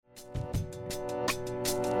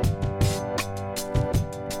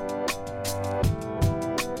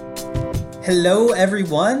Hello,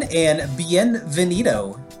 everyone, and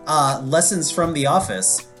bienvenido. Lessons from the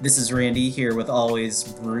office. This is Randy here with always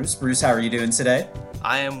Bruce. Bruce, how are you doing today?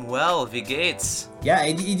 I am well, wie geht's? Yeah,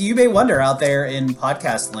 you may wonder out there in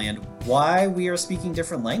podcast land why we are speaking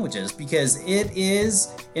different languages, because it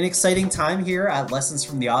is an exciting time here at Lessons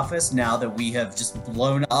from the Office now that we have just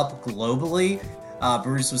blown up globally.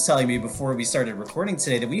 Bruce was telling me before we started recording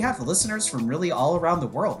today that we have listeners from really all around the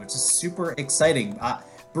world, which is super exciting.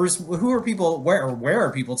 Bruce, who are people, where are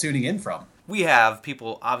people tuning in from? We have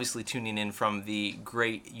people obviously tuning in from the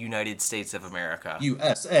great United States of America.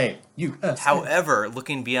 USA. However,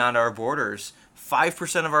 looking beyond our borders,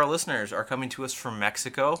 5% of our listeners are coming to us from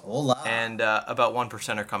Mexico. Hola. And about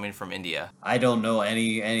 1% are coming from India. I don't know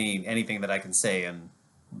anything that I can say in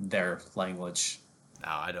their language. No,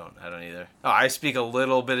 I don't either. Oh, I speak a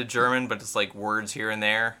little bit of German, but it's like words here and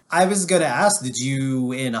there. I was going to ask, did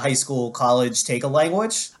you in high school, college take a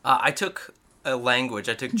language? I took a language.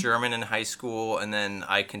 I took German in high school, and then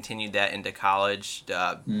I continued that into college,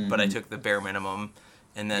 but I took the bare minimum.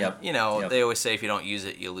 And then, they always say if you don't use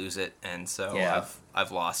it, you lose it, and so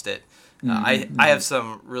I've lost it. I have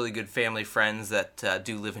some really good family friends that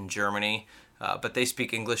do live in Germany, but they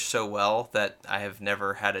speak English so well that I have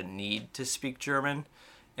never had a need to speak German.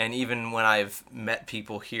 And even when I've met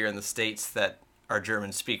people here in the States that are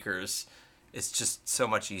German speakers, it's just so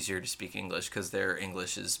much easier to speak English because their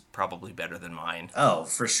English is probably better than mine. Oh,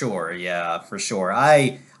 for sure. Yeah, for sure.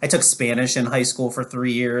 I took Spanish in high school for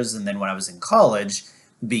 3 years, and then when I was in college,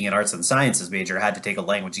 being an arts and sciences major, I had to take a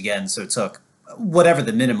language again, so it took whatever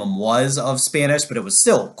the minimum was of Spanish, but it was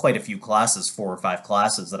still quite a few classes, 4 or 5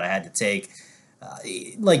 classes that I had to take.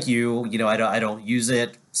 Like I don't use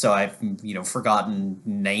it, so I've forgotten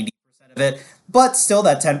 90% of it. But still,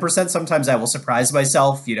 that 10%, sometimes I will surprise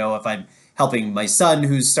myself. If I'm helping my son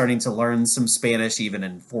who's starting to learn some Spanish, even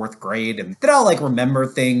in 4th grade, and then I'll remember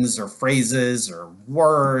things or phrases or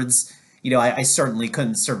words. I certainly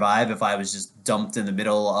couldn't survive if I was just dumped in the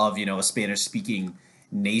middle of a Spanish-speaking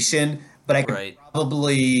nation. But I could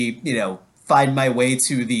probably find my way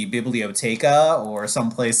to the biblioteca or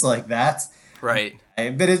someplace like that. Right.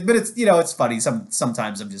 But it's it's funny.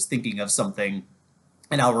 Sometimes I'm just thinking of something,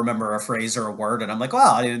 and I'll remember a phrase or a word, and I'm like,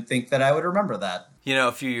 wow, I didn't think that I would remember that.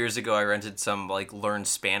 A few years ago, I rented some learn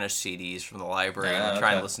Spanish CDs from the library and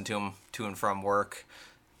trying to listen to them to and from work,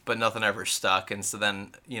 but nothing ever stuck. And so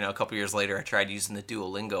then, a couple years later, I tried using the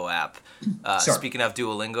Duolingo app. Sure. Speaking of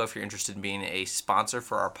Duolingo, if you're interested in being a sponsor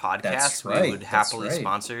for our podcast, That's right. we would happily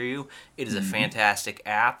sponsor you. It is a fantastic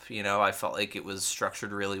app. I felt like it was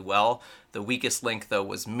structured really well. The weakest link, though,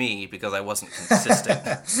 was me because I wasn't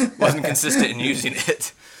consistent in using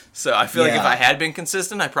it. So I feel like if I had been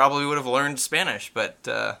consistent, I probably would have learned Spanish. But,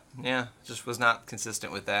 just was not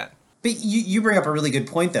consistent with that. But you bring up a really good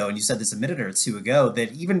point, though, and you said this a minute or two ago,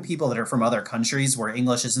 that even people that are from other countries where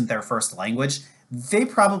English isn't their first language, they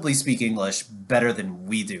probably speak English better than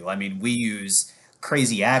we do. I mean, we use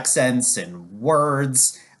crazy accents and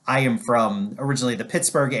words. I am from originally the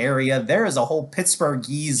Pittsburgh area. There is a whole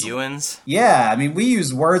Pittsburghese. Ewan's? Yeah, I mean, we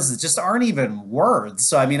use words that just aren't even words.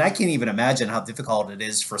 So, I mean, I can't even imagine how difficult it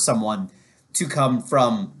is for someone to come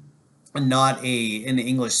from not an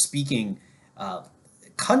English-speaking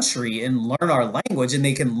country and learn our language, and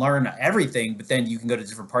they can learn everything, but then you can go to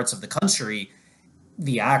different parts of the country,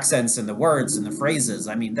 the accents and the words and the phrases.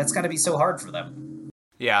 I mean, that's got to be so hard for them.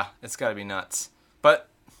 Yeah, it's got to be nuts. But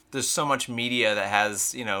there's so much media that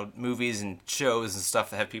has, movies and shows and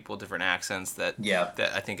stuff that have people with different accents that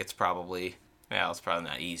I think it's probably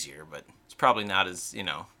not easier, but it's probably not as,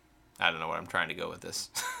 I don't know what I'm trying to go with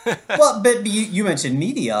this. Well, but you mentioned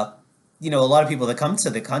media. A lot of people that come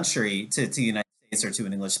to the country, to the United States or to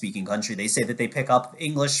an English-speaking country, they say that they pick up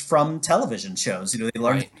English from television shows. They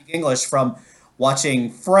learn to speak English from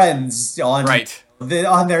watching Friends on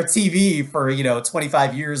their TV for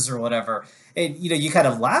 25 years or whatever. And you kind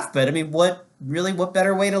of laugh, but I mean, what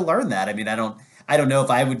better way to learn that? I mean, I don't know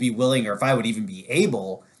if I would be willing or if I would even be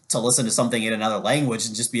able to listen to something in another language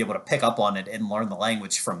and just be able to pick up on it and learn the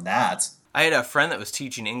language from that. I had a friend that was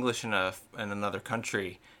teaching English in another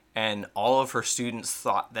country, and all of her students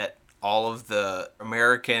thought that all of the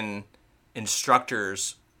American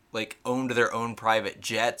instructors owned their own private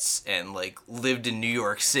jets and lived in New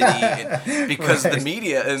York City because of the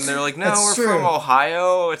media, and they're like, no, That's we're true. from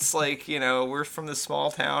Ohio. It's we're from this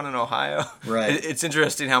small town in Ohio. Right. It's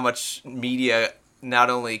interesting how much media not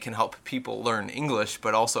only can help people learn English,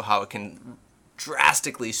 but also how it can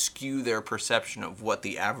drastically skew their perception of what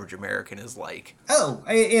the average American is like. Oh,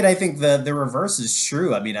 and I think the reverse is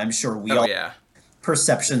true. I mean, I'm sure we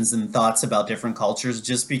perceptions and thoughts about different cultures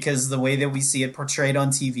just because of the way that we see it portrayed on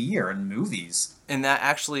TV or in movies. And that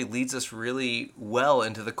actually leads us really well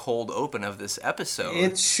into the cold open of this episode.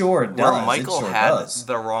 It sure does. Where Michael had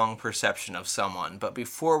the wrong perception of someone. But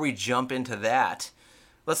before we jump into that,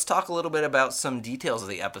 let's talk a little bit about some details of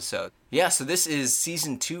the episode. Yeah, so this is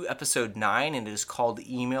Season 2, Episode 9, and it is called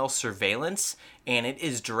Email Surveillance, and it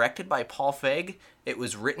is directed by Paul Feig. It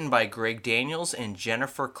was written by Greg Daniels and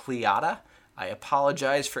Jennifer Cleata. I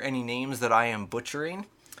apologize for any names that I am butchering.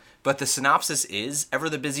 But the synopsis is, ever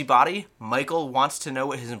the busybody, Michael wants to know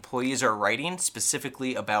what his employees are writing,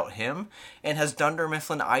 specifically about him, and has Dunder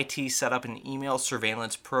Mifflin IT set up an email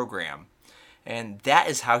surveillance program. And that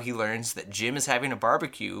is how he learns that Jim is having a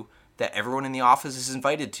barbecue that everyone in the office is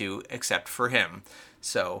invited to, except for him.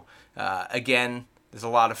 So, again, there's a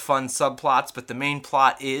lot of fun subplots, but the main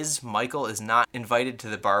plot is Michael is not invited to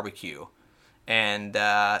the barbecue, and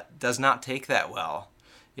does not take that well.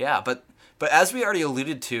 Yeah, but as we already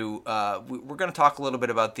alluded to, we're going to talk a little bit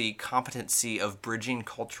about the competency of bridging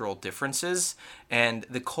cultural differences, and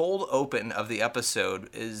the cold open of the episode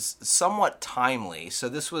is somewhat timely. So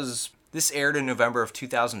this aired in November of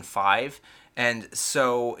 2005, and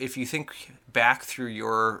so if you think back through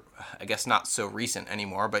your, I guess not so recent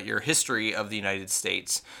anymore, but your history of the United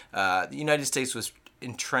States, the United States was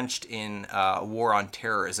entrenched in a war on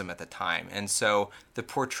terrorism at the time, and so the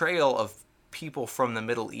portrayal of people from the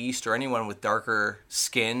Middle East or anyone with darker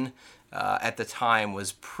skin at the time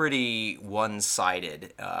was pretty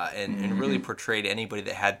one-sided, and really portrayed anybody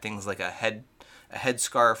that had things like a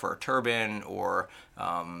headscarf or a turban or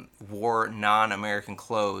wore non-American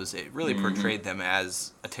clothes. It really portrayed them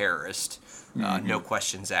as a terrorist, no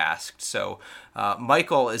questions asked. So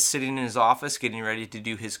Michael is sitting in his office getting ready to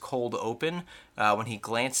do his cold open when he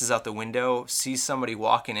glances out the window, sees somebody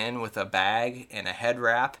walking in with a bag and a head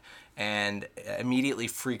wrap, and immediately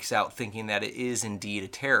freaks out thinking that it is indeed a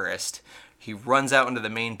terrorist. He runs out into the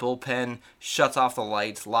main bullpen, shuts off the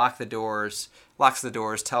lights, locks the doors,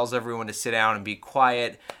 tells everyone to sit down and be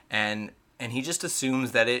quiet, and he just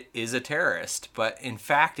assumes that it is a terrorist. But in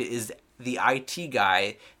fact, it is the IT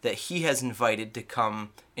guy that he has invited to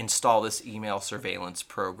come install this email surveillance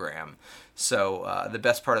program. So the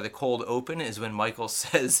best part of the cold open is when Michael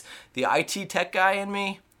says, the IT tech guy in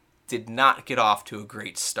me did not get off to a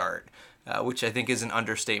great start, which I think is an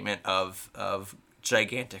understatement of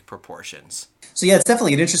gigantic proportions. So yeah, it's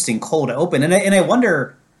definitely an interesting cold open, and I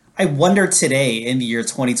wonder today in the year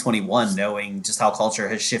 2021, knowing just how culture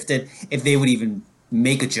has shifted, if they would even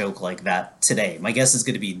make a joke like that today. My guess is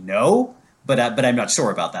going to be no, but I'm not sure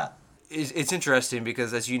about that. It's interesting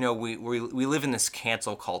because, as you know, we live in this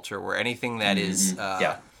cancel culture where anything that is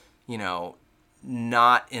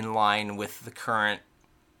not in line with the current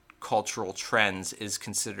cultural trends is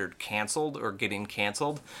considered canceled or getting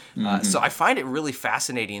canceled. So I find it really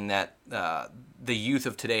fascinating that the youth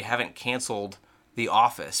of today haven't canceled The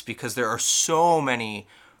Office, because there are so many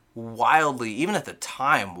wildly, even at the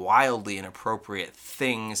time, wildly inappropriate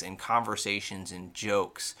things and conversations and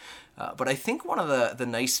jokes. But I think one of the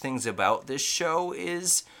nice things about this show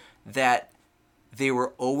is that they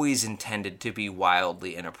were always intended to be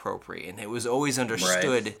wildly inappropriate, and it was always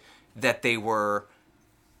understood that they were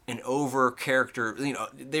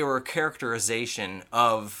they were a characterization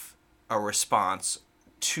of a response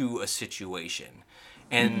to a situation.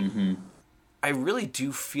 And I really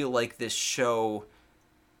do feel like this show,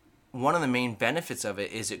 one of the main benefits of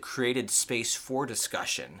it is it created space for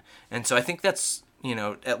discussion. And so I think that's,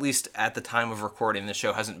 at least at the time of recording, the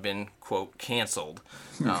show hasn't been, quote, canceled.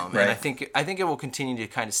 And I think it will continue to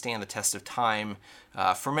kind of stand the test of time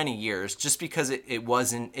for many years, just because it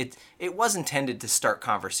was intended to start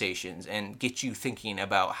conversations and get you thinking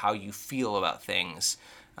about how you feel about things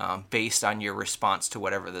based on your response to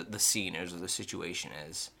whatever the scene is or the situation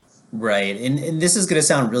is. Right. And this is going to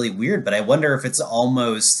sound really weird, but I wonder if it's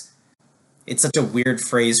such a weird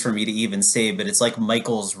phrase for me to even say, but it's like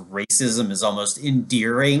Michael's racism is almost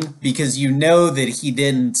endearing, because that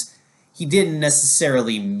he didn't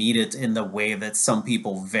necessarily mean it in the way that some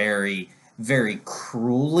people very, very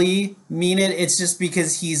cruelly mean it. It's just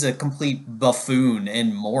because he's a complete buffoon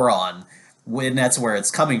and moron, and that's where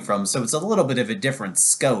it's coming from. So it's a little bit of a different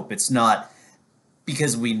scope. It's not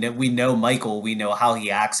because we know Michael, we know how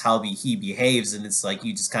he acts, how he behaves, and it's like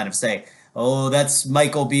you just kind of say, oh, that's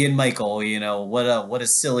Michael being Michael, what a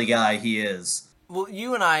silly guy he is. Well,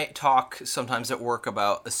 you and I talk sometimes at work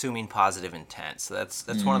about assuming positive intent. So that's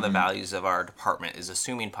one of the values of our department, is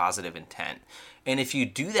assuming positive intent. And if you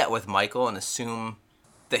do that with Michael and assume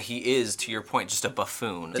that he is, to your point, just a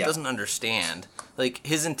buffoon that doesn't understand. Like,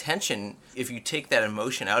 his intention, if you take that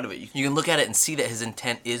emotion out of it, you can look at it and see that his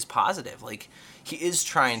intent is positive. Like, he is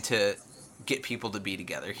trying to get people to be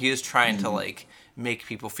together. He is trying to, like, make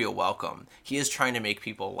people feel welcome. He is trying to make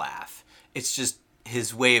people laugh. It's just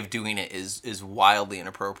his way of doing it is wildly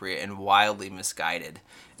inappropriate and wildly misguided.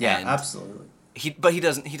 Yeah, and absolutely. But he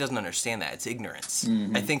doesn't understand that. It's ignorance.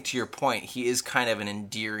 I think, to your point, he is kind of an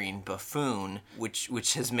endearing buffoon,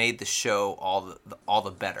 which has made the show all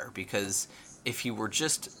the better. Because if he were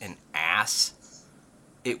just an ass,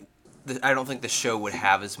 I don't think the show would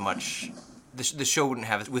have as much. The show wouldn't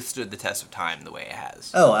have withstood the test of time the way it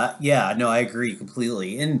has. Oh, yeah, no, I agree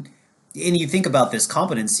completely. And you think about this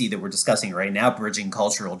competency that we're discussing right now, bridging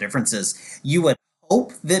cultural differences. You would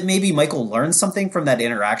hope that maybe Michael learned something from that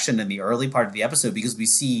interaction in the early part of the episode, because we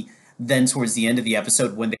see then towards the end of the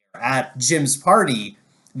episode when they're at Jim's party,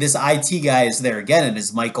 this IT guy is there again, and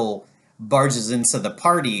as Michael barges into the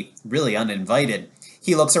party, really uninvited,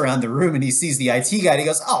 he looks around the room and he sees the IT guy and he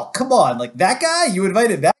goes, oh, come on, like, that guy? You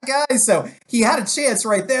invited that guy? So he had a chance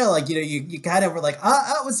right there. Like, you kind of were like,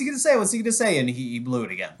 what's he going to say? What's he going to say? And he blew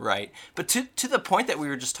it again. Right. But to the point that we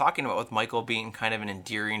were just talking about with Michael being kind of an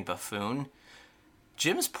endearing buffoon,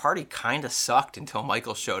 Jim's party kind of sucked until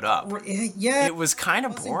Michael showed up. Yeah. It was kind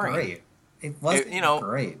of boring. Great. It wasn't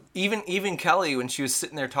great. Even Kelly, when she was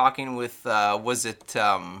sitting there talking with, was it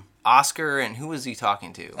Oscar, and who was he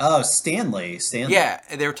talking to? Oh, Stanley. Yeah,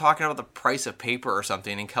 they were talking about the price of paper or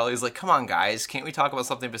something, and Kelly's like, come on, guys, can't we talk about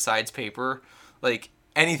something besides paper? Like,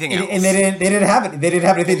 anything else. And they didn't have it. They didn't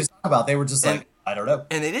have anything to talk about. They were just like, I don't know.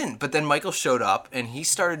 And they didn't. But then Michael showed up, and he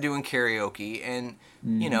started doing karaoke, and,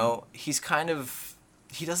 he's kind of...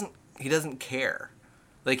 He doesn't care.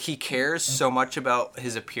 Like, he cares so much about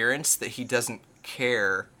his appearance that he doesn't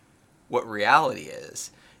care what reality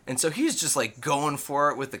is. And so he's just, like, going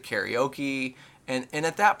for it with the karaoke. And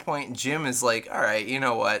at that point, Jim is like, all right, you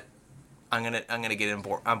know what? I'm gonna get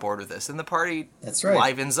on board with this. And the party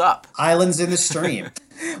livens up. Islands in the stream.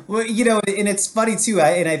 Well, and it's funny, too.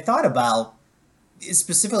 I thought about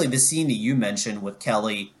specifically the scene that you mentioned with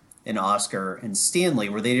Kelly and Oscar and Stanley,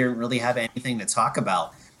 where they didn't really have anything to talk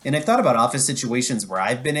about. And I thought about office situations where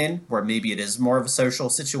I've been in, where maybe it is more of a social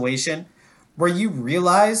situation, where you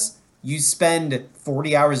realize you spend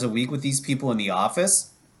 40 hours a week with these people in the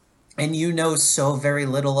office, and you know so very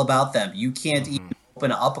little about them. You can't even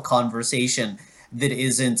open up a conversation that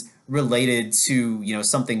isn't related to,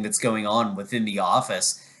 something that's going on within the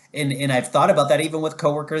office. And I've thought about that even with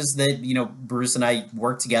coworkers that, Bruce and I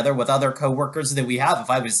work together with other coworkers that we have. If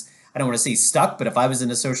I was, I don't want to say stuck, but if I was in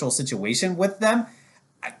a social situation with them,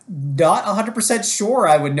 I'm not 100% sure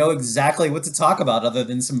I would know exactly what to talk about other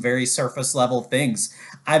than some very surface level things.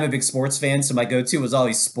 I'm a big sports fan, so my go-to was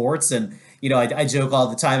always sports. And, I joke all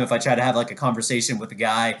the time if I try to have like a conversation with a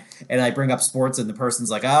guy and I bring up sports and the person's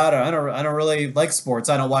like, I don't really like sports.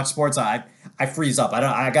 I don't watch sports. I freeze up.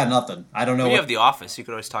 I got nothing. I don't know. You have The Office. You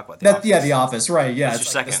could always talk about The Office. Yeah, The Office. Right. Yeah. That's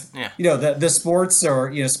your second. The sports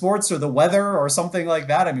or, sports or the weather or something like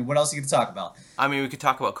that. I mean, what else are you going to talk about? I mean, we could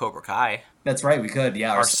talk about Cobra Kai. That's right. We could.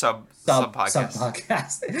 Yeah. Our sub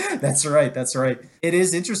podcast. That's right. It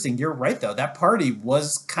is interesting. You're right, though. That party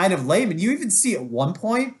was kind of lame. And you even see at one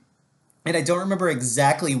point, and I don't remember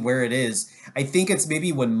exactly where it is. I think it's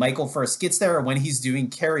maybe when Michael first gets there or when he's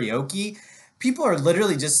doing karaoke. People are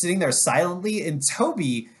literally just sitting there silently, and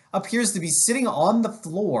Toby appears to be sitting on the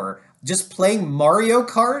floor just playing Mario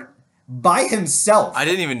Kart by himself. I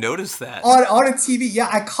didn't even notice that. On a TV. Yeah,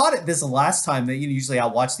 I caught it this last time. That usually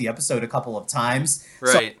I'll watch the episode a couple of times.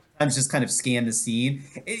 Right. Sometimes just kind of scan the scene.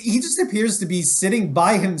 He just appears to be sitting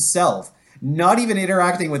by himself, not even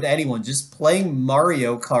interacting with anyone, just playing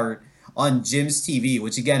Mario Kart on Jim's TV,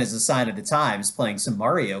 which again is a sign of the times, playing some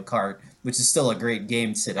Mario Kart, which is still a great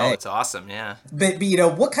game today. Oh, it's awesome, yeah. But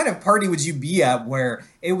what kind of party would you be at where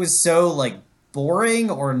it was so like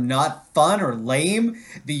boring or not fun or lame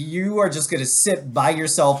that you are just going to sit by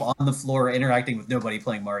yourself on the floor interacting with nobody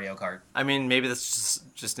playing Mario Kart? I mean, maybe that's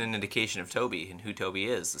just an indication of Toby and who Toby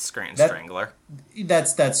is, the Strangler.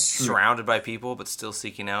 That's true. Surrounded by people, but still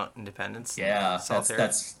seeking out independence. Yeah,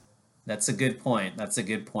 that's a good point.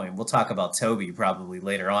 We'll talk about Toby probably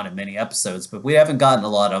later on in many episodes, but we haven't gotten a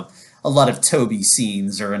lot of Toby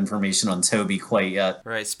scenes or information on Toby quite yet.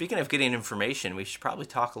 Right. Speaking of getting information, we should probably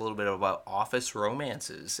talk a little bit about office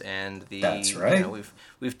romances and the. That's right.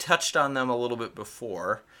 We've touched on them a little bit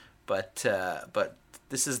before, but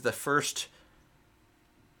this is the first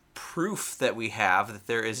proof that we have that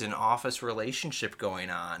there is an office relationship going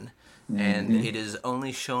on, and it is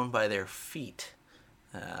only shown by their feet.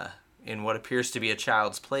 in what appears to be a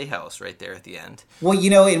child's playhouse right there at the end. Well,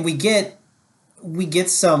 and we get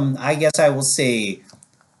some, I guess I will say,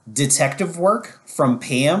 detective work from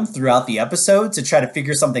Pam throughout the episode to try to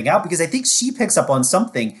figure something out, because I think she picks up on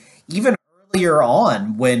something even earlier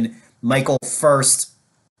on when Michael first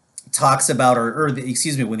talks about,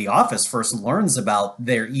 excuse me, when the office first learns about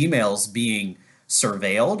their emails being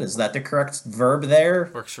surveilled. Is that the correct verb there?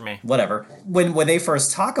 Works for me. Whatever. When they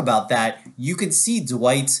first talk about that, you can see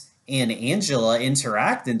Dwight and Angela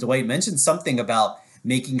interact, and Dwight mentions something about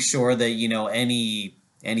making sure that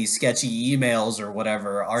any sketchy emails or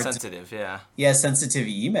whatever are sensitive. Sensitive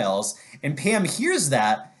emails. And Pam hears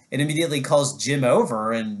that and immediately calls Jim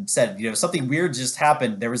over and said, something weird just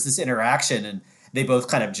happened. There was this interaction, and they both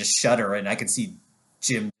kind of just shudder, and I could see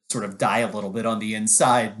Jim sort of die a little bit on the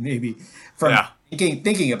inside, maybe from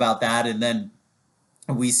thinking about that. And then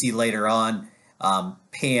we see later on,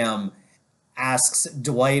 Pam asks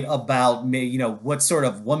Dwight about what sort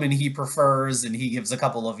of woman he prefers, and he gives a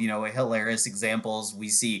couple of hilarious examples. We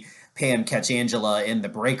see Pam catch Angela in the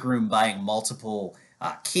break room buying multiple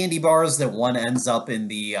candy bars that one ends up in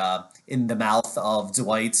the mouth of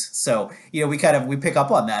Dwight. So we pick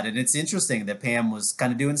up on that, and it's interesting that Pam was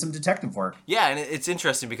kind of doing some detective work. Yeah, and it's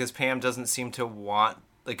interesting because Pam doesn't seem to want,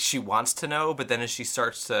 she wants to know, but then as she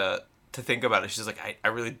starts to think about it, she's like, I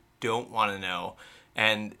really don't want to know.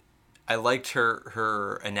 And I liked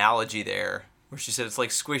her analogy there, where she said it's like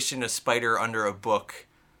squishing a spider under a book.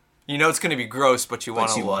 It's going to be gross, but you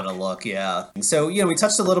want to look, yeah. So, we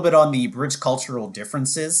touched a little bit on the bridge cultural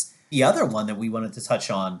differences. The other one that we wanted to touch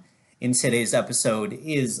on in today's episode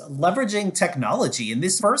is leveraging technology. And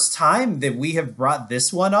this first time that we have brought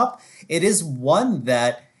this one up, it is one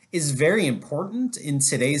that is very important in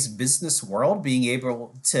today's business world, being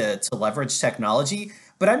able to leverage technology.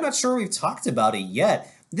 But I'm not sure we've talked about it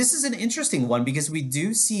yet. This is an interesting one because we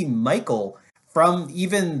do see Michael from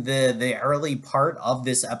even the early part of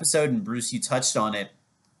this episode, and Bruce, you touched on it.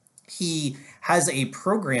 He has a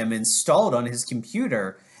program installed on his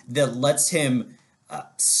computer that lets him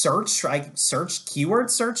search keyword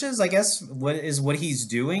searches, I guess, what he's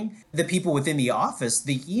doing. The people within the office,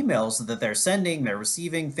 the emails that they're sending, they're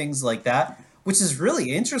receiving, things like that, which is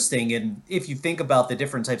really interesting. And if you think about the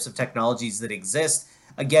different types of technologies that exist,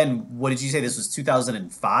 again, what did you say? This was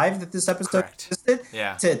 2005 that this episode existed?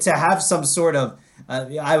 Yeah. To have some sort of,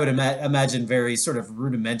 I would imagine, very sort of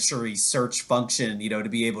rudimentary search function, to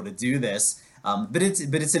be able to do this. But it's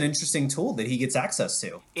an interesting tool that he gets access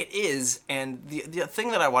to. It is, and the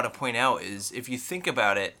thing that I want to point out is, if you think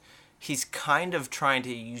about it, he's kind of trying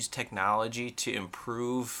to use technology to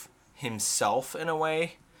improve himself in a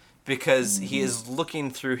way, because he is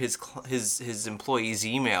looking through his employees'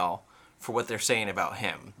 email for what they're saying about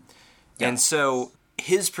him. Yeah. And so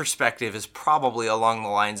his perspective is probably along the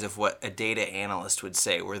lines of what a data analyst would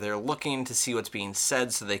say, where they're looking to see what's being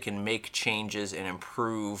said so they can make changes and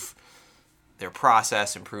improve their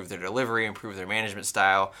process, improve their delivery, improve their management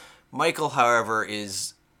style. Michael, however,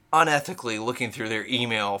 is unethically looking through their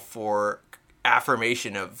email for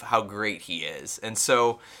affirmation of how great he is. And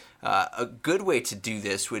so a good way to do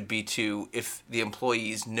this would be to, if the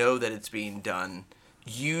employees know that it's being done,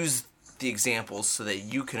 use the examples so that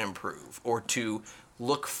you can improve, or to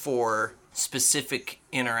look for specific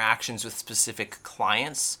interactions with specific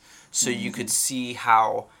clients so you could see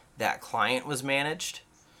how that client was managed.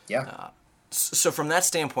 Yeah. So from that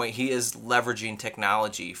standpoint, he is leveraging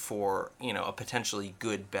technology for, a potentially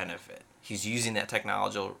good benefit. He's using that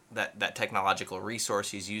technological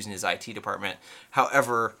resource. He's using his IT department.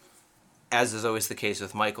 However, as is always the case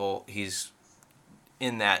with Michael, he's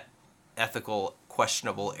in that ethical,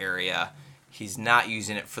 questionable area. He's not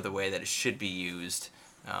using it for the way that it should be used.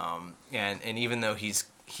 And even though he's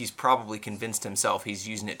probably convinced himself he's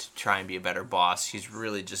using it to try and be a better boss, he's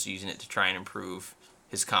really just using it to try and improve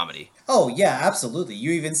his comedy. Oh, yeah, absolutely.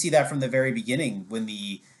 You even see that from the very beginning when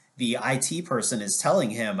the IT person is telling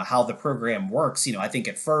him how the program works. I think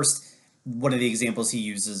at first, one of the examples he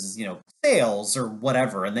uses is, sales or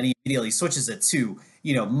whatever, and then he immediately switches it to,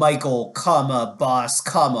 Michael, boss,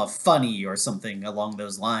 funny, or something along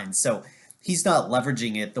those lines. So he's not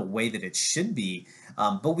leveraging it the way that it should be.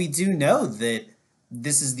 But we do know that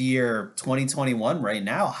this is the year 2021 right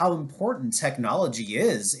now, how important technology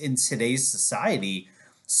is in today's society.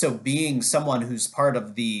 So being someone who's part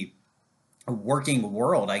of the working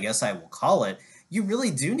world, I guess I will call it, you really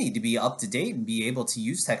do need to be up to date and be able to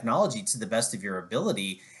use technology to the best of your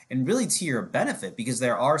ability and really to your benefit, because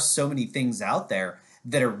there are so many things out there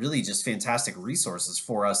that are really just fantastic resources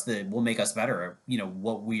for us that will make us better at,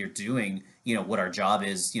 what we are doing, what our job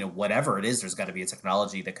is, whatever it is, there's got to be a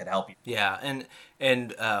technology that could help you. Yeah,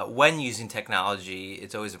 and when using technology,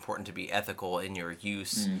 it's always important to be ethical in your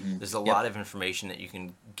use. There's a lot of information that you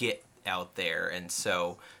can get out there, and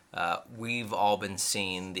so we've all been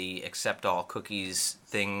seeing the accept all cookies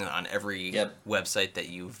thing on every website that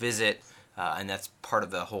you visit, and that's part of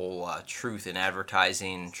the whole truth in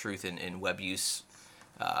advertising, truth in web use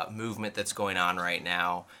movement that's going on right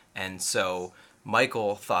now. And so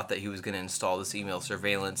Michael thought that he was going to install this email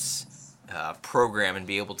surveillance program and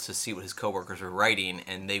be able to see what his coworkers were writing,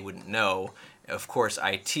 and they wouldn't know. Of course,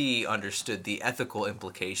 IT understood the ethical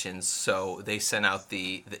implications, so they sent out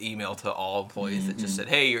the email to all employees that just said,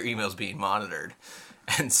 "Hey, your email's being monitored."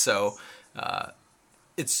 And so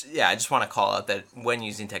I just want to call out that when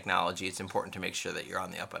using technology, it's important to make sure that you're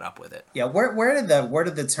on the up and up with it. Yeah, where did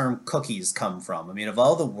the term cookies come from? I mean, of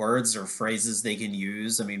all the words or phrases they can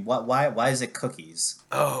use, I mean, why is it cookies?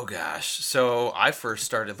 Oh gosh, so I first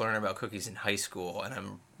started learning about cookies in high school, and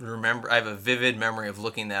I have a vivid memory of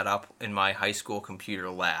looking that up in my high school computer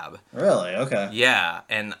lab. Really? Okay. Yeah,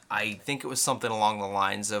 and I think it was something along the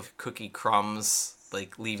lines of cookie crumbs,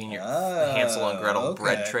 like leaving your Hansel and Gretel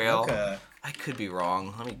bread trail. Okay. I could be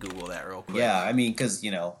wrong. Let me Google that real quick. Yeah, I mean, because,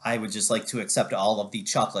 I would just like to accept all of the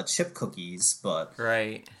chocolate chip cookies, but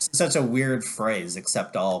right. It's such a weird phrase,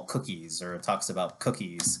 accept all cookies, or it talks about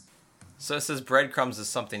cookies. So it says breadcrumbs is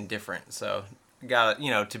something different, so got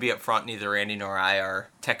to be up front, neither Randy nor I are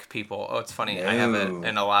tech people. Oh, it's funny. No. I have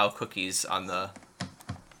an allow cookies on the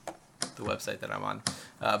website that I'm on.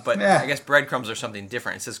 But I guess breadcrumbs are something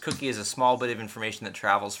different. It says cookie is a small bit of information that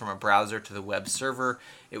travels from a browser to the web server.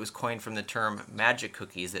 It was coined from the term magic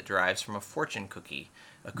cookies that derives from a fortune cookie,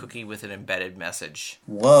 a cookie with an embedded message.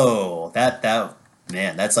 Whoa,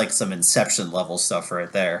 that's like some Inception level stuff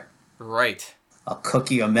right there. Right. A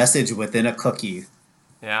cookie, a message within a cookie.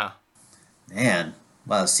 Yeah. Man.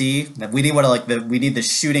 Wow, see? We need the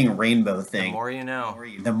shooting rainbow thing. The more you know.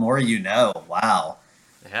 The more you know. Wow.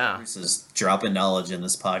 Yeah. This is dropping knowledge in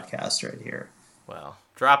this podcast right here. Well,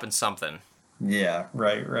 dropping something. Yeah,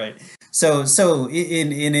 right. So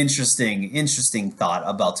in interesting thought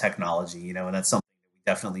about technology, and that's something that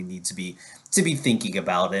we definitely need to be thinking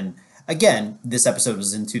about. And again, this episode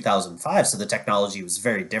was in 2005, so the technology was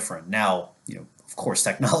very different. Now, of course,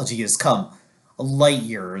 technology has come light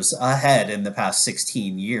years ahead in the past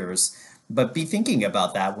 16 years. But be thinking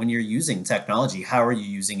about that when you're using technology. How are you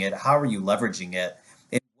using it? How are you leveraging it?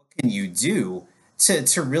 Can you do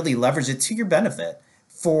to really leverage it to your benefit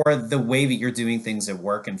for the way that you're doing things at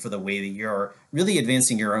work and for the way that you're really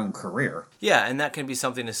advancing your own career? Yeah, and that can be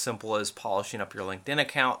something as simple as polishing up your LinkedIn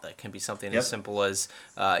account. That can be something as simple as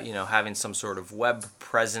having some sort of web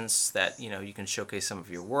presence that you can showcase some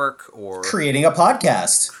of your work, or creating a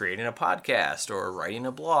podcast, or writing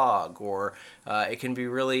a blog, or it can be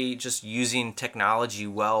really just using technology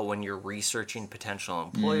well when you're researching potential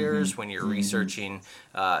employers, when you're researching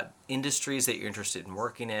industries that you're interested in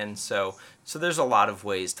working in. So there's a lot of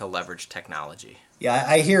ways to leverage technology. Yeah,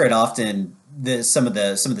 I hear it often. Some of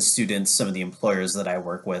the students, some of the employers that I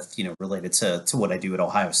work with, related to what I do at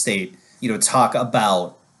Ohio State, talk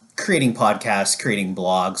about creating podcasts, creating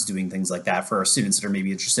blogs, doing things like that for our students that are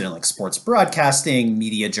maybe interested in like sports broadcasting,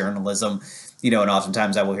 media journalism. And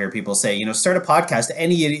oftentimes I will hear people say, start a podcast.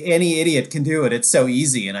 Any idiot can do it. It's so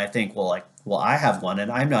easy. And I think, well, I have one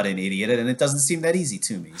and I'm not an idiot and it doesn't seem that easy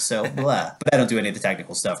to me. So, blah. But I don't do any of the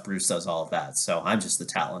technical stuff. Bruce does all of that. So I'm just the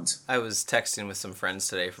talent. I was texting with some friends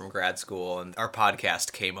today from grad school and our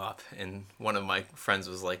podcast came up. And one of my friends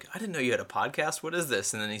was like, I didn't know you had a podcast. What is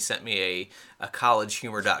this? And then he sent me a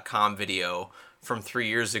collegehumor.com video from 3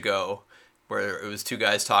 years ago, where it was two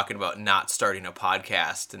guys talking about not starting a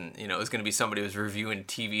podcast, and it was going to be somebody who was reviewing a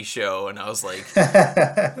TV show, and I was like,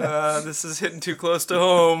 this is hitting too close to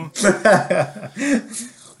home.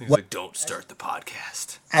 He was like, don't start the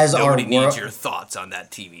podcast. Nobody needs your thoughts on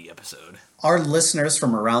that TV episode. Our listeners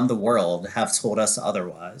from around the world have told us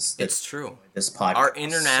otherwise. It's true. This podcast. Our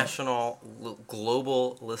international,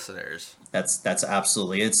 global listeners. That's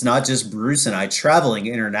absolutely. It's not just Bruce and I traveling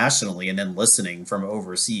internationally and then listening from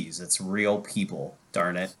overseas. It's real people,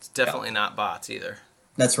 darn it. It's definitely not bots either.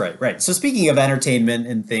 That's right. So speaking of entertainment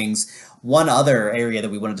and things, one other area that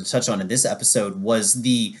we wanted to touch on in this episode was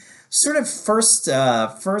the sort of first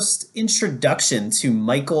introduction to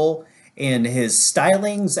Michael and his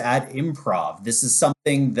stylings at improv. This is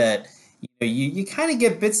something that you kind of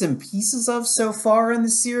get bits and pieces of so far in the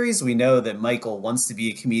series. We know that Michael wants to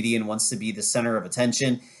be a comedian, wants to be the center of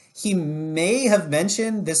attention. He may have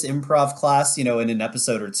mentioned this improv class, in an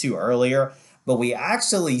episode or two earlier, but we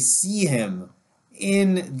actually see him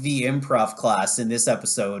in the improv class in this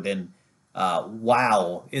episode, and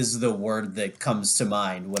wow is the word that comes to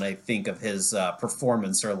mind when I think of his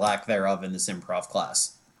performance or lack thereof in this improv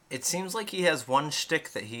class. It seems like he has one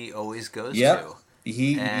shtick that he always goes Yep, to.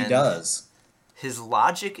 he does. His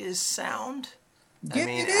logic is sound. Yeah, I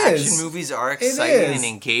mean, it action is. movies are It exciting is. and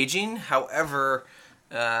engaging. However,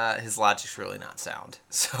 his logic's really not sound.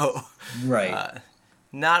 So, Right.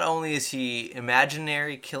 not only is he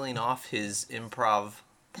imaginary killing off his improv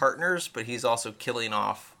partners, but he's also killing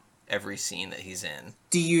off every scene that he's in.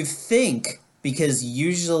 Do you think, because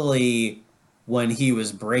usually when he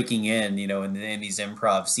was breaking in, in these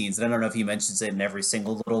improv scenes, and I don't know if he mentions it in every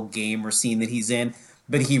single little game or scene that he's in,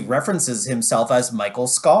 but he references himself as Michael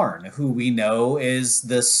Scarn, who we know is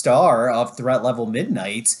the star of Threat Level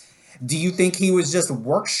Midnight. Do you think he was just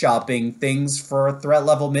workshopping things for Threat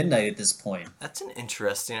Level Midnight at this point? That's an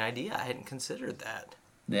interesting idea. I hadn't considered that.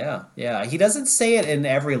 Yeah, yeah. He doesn't say it in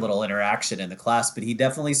every little interaction in the class, but he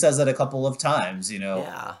definitely says it a couple of times,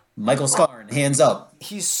 Yeah. Michael Scarn, hands up.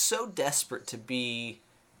 He's so desperate to be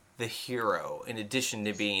the hero, in addition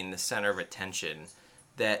to being the center of attention,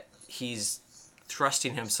 that he's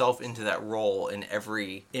thrusting himself into that role in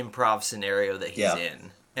every improv scenario that he's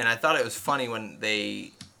in. And I thought it was funny when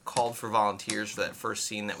they called for volunteers for that first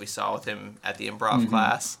scene that we saw with him at the improv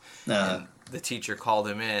class. And the teacher called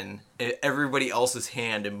him in. Everybody else's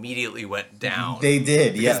hand immediately went down. They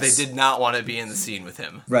did, because they did not want to be in the scene with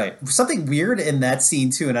him. Right. Something weird in that scene,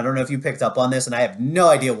 too, and I don't know if you picked up on this, and I have no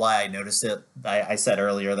idea why I noticed it. I said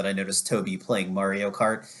earlier that I noticed Toby playing Mario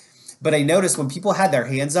Kart. But I noticed when people had their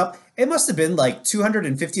hands up, it must have been like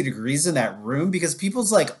 250 degrees in that room because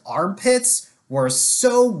people's like armpits were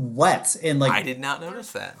so wet and like I did not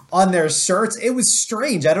notice that on their shirts. It was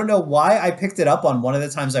strange. I don't know why I picked it up on one of the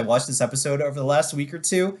times I watched this episode over the last week or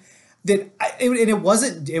two.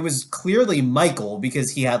 It was clearly Michael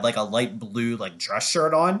because he had like a light blue like dress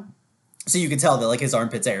shirt on, so you could tell that like his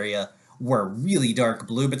armpits area were really dark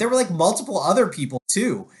blue. But there were like multiple other people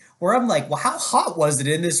too, where I'm like, well, how hot was it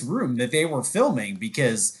in this room that they were filming?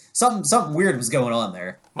 Because something weird was going on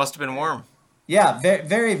there. Must have been warm. Yeah, very,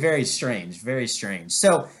 very, very strange. Very strange.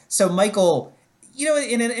 So Michael,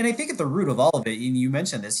 and I think at the root of all of it, and you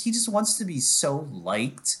mentioned this, he just wants to be so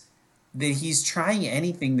liked that he's trying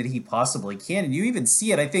anything that he possibly can. And you even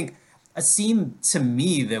see it. I think a scene to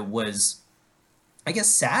me that was, I guess,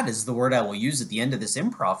 sad is the word I will use at the end of this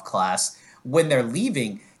improv class. When they're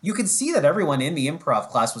leaving, you can see that everyone in the improv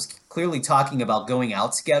class was clearly talking about going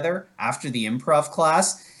out together after the improv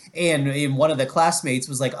class. And one of the classmates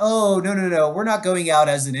was like, oh, no, we're not going out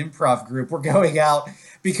as an improv group. We're going out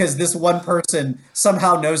because this one person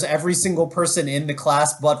somehow knows every single person in the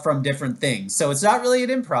class, but from different things. So it's not really an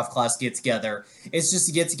improv class get together. It's just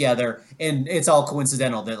a get together. And it's all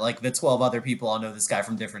coincidental that like the 12 other people all know this guy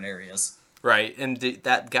from different areas. Right. And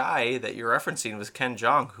that guy that you're referencing was Ken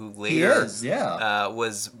Jeong, who later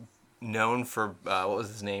was known for what was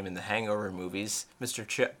his name in the Hangover movies, Mr.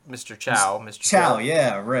 Chow. Chow,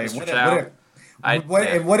 yeah, right. Mr. Chow.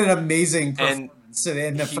 What an amazing performance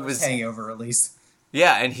in the first Hangover, at least.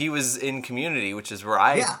 Yeah, and he was in Community, which is where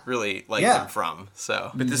I really liked him from. So,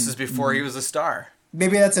 but this is before he was a star.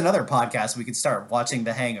 Maybe that's another podcast we could start, watching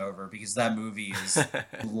The Hangover, because that movie is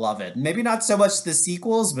love it. Maybe not so much the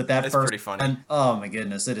sequels, but that first pretty funny. One, oh my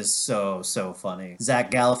goodness, it is so funny. Zach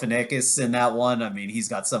Galifianakis in that one. I mean, he's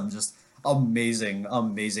got some just amazing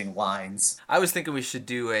lines. I was thinking we should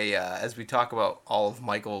do as we talk about all of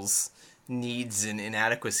Michael's needs and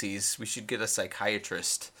inadequacies, we should get a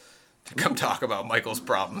psychiatrist to come talk about Michael's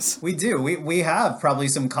problems. We do. We have probably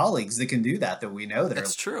some colleagues that can do that we know that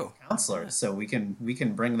That's true. Counselors, so we can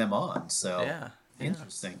bring them on. So yeah.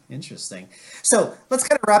 Interesting. So let's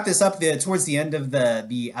kind of wrap this up. Towards the end of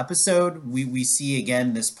the episode, we see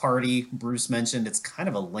again this party. Bruce mentioned it's kind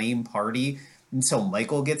of a lame party until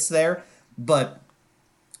Michael gets there, but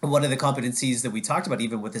one of the competencies that we talked about,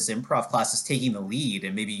 even with this improv class, is taking the lead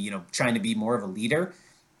and maybe trying to be more of a leader.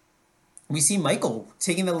 We see Michael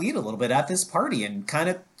taking the lead a little bit at this party and kind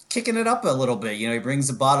of kicking it up a little bit. He brings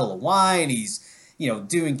a bottle of wine. He's,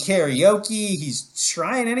 doing karaoke. He's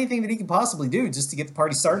trying anything that he can possibly do just to get the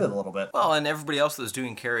party started a little bit. Well, and everybody else that was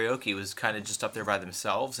doing karaoke was kind of just up there by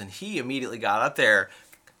themselves. And he immediately got up there,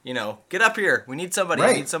 get up here. We need somebody.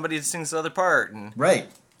 Right. I need somebody to sing this other part. And right.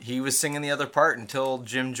 He was singing the other part until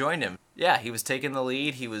Jim joined him. Yeah, he was taking the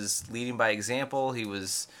lead. He was leading by example. He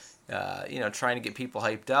was, trying to get people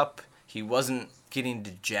hyped up. He wasn't getting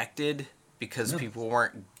dejected because people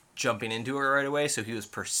weren't jumping into it right away. So he was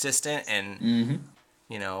persistent and,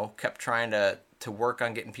 kept trying to to work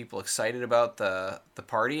on getting people excited about the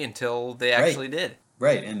party until they actually did.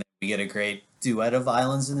 Right, and then we get a great duet of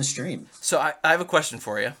Islands in the Stream. So I have a question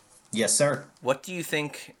for you. Yes, sir. What do you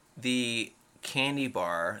think the candy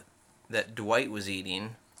bar that Dwight was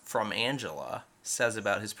eating from Angela says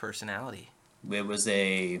about his personality? It was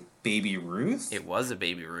a Baby Ruth? It was a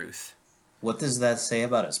Baby Ruth. What does that say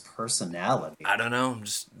about his personality? I don't know.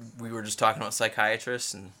 We were just talking about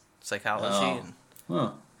psychiatrists and psychology.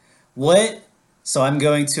 What? So I'm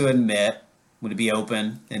going to admit, I'm going to be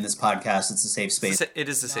open in this podcast. It's a safe space. It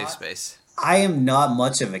is a safe space. I am not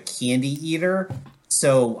much of a candy eater,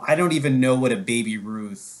 so I don't even know what a Baby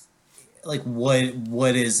Ruth, like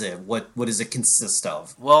what is it? What does it consist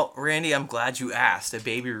of? Well, Randy, I'm glad you asked. A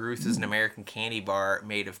Baby Ruth is an American candy bar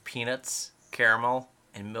made of peanuts, caramel,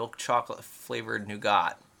 and milk chocolate flavored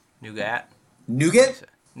nougat. Nougat? Nougat?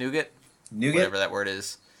 Nougat? Nougat? Whatever that word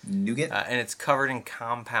is. Nougat? And it's covered in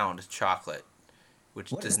compound chocolate,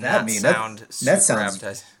 which What does that not mean? sound That super sounds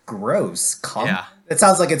appetizing. gross. Yeah. It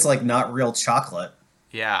sounds like it's like not real chocolate.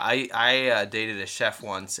 Yeah, I dated a chef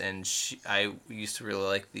once, and I used to really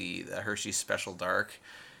like the Hershey's Special Dark.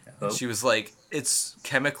 Oh. She was like, it's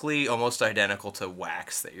chemically almost identical to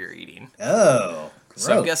wax that you're eating. Oh, gross.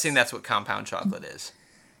 So I'm guessing that's what compound chocolate is.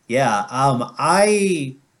 Yeah,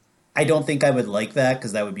 I don't think I would like that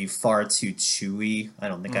because that would be far too chewy. I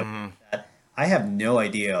don't think I would like that. I have no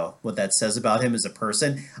idea what that says about him as a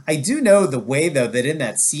person. I do know the way, though, that in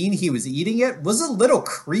that scene he was eating it was a little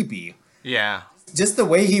creepy. Yeah. Just the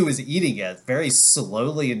way he was eating it, very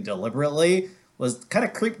slowly and deliberately, was kind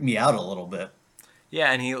of creeped me out a little bit.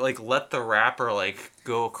 Yeah, and he like let the wrapper like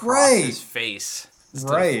go across his face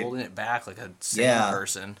instead of holding it back like a sane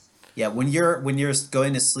person. Yeah, when you're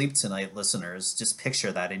going to sleep tonight, listeners, just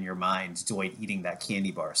picture that in your mind, Dwight eating that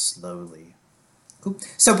candy bar slowly. Cool.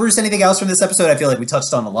 So, Bruce, anything else from this episode? I feel like we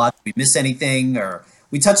touched on a lot. Did we miss anything? Or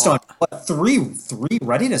we touched on three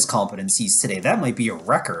readiness competencies today. That might be a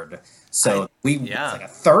record. So it's like a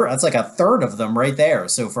third. That's like a third of them right there.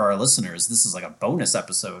 So for our listeners, this is like a bonus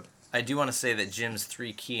episode. I do want to say that Jim's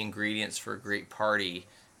 3 key ingredients for a great party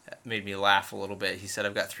made me laugh a little bit. He said,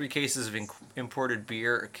 I've got 3 cases of imported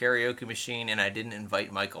beer, a karaoke machine, and I didn't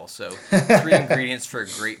invite Michael. So 3 ingredients for a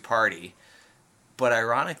great party. But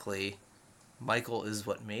ironically, Michael is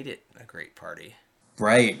what made it a great party.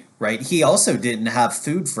 Right. He also didn't have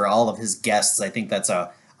food for all of his guests. I think that's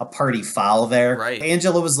a party foul there. Right.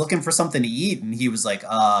 Angela was looking for something to eat, and he was like,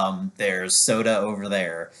 there's soda over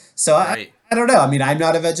there. So I don't know. I mean, I'm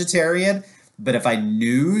not a vegetarian, but if I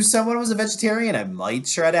knew someone was a vegetarian, I might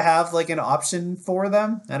try to have like an option for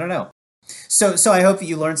them. I don't know. So I hope that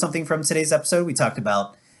you learned something from today's episode. We talked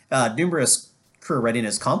about numerous career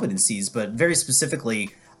readiness competencies, but very specifically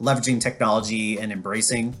leveraging technology and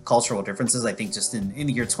embracing cultural differences. I think just in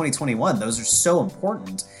the year 2021, those are so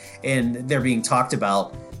important, and they're being talked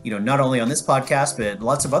about, not only on this podcast, but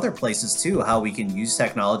lots of other places too, how we can use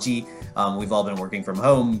technology. We've all been working from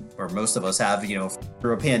home, or most of us have,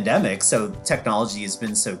 through a pandemic. So technology has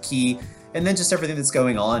been so key. And then just everything that's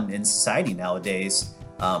going on in society nowadays,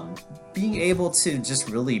 being able to just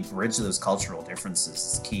really bridge those cultural differences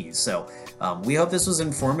is key. So we hope this was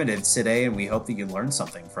informative today, and we hope that you learned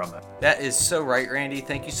something from it. That is so right, Randy.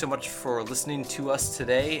 Thank you so much for listening to us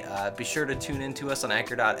today. Be sure to tune in to us on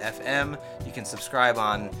Anchor.fm. You can subscribe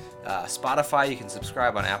on Spotify, you can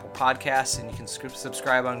subscribe on Apple Podcasts, and you can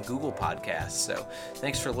subscribe on Google Podcasts. So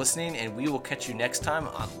thanks for listening, and we will catch you next time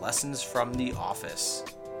on Lessons from the Office.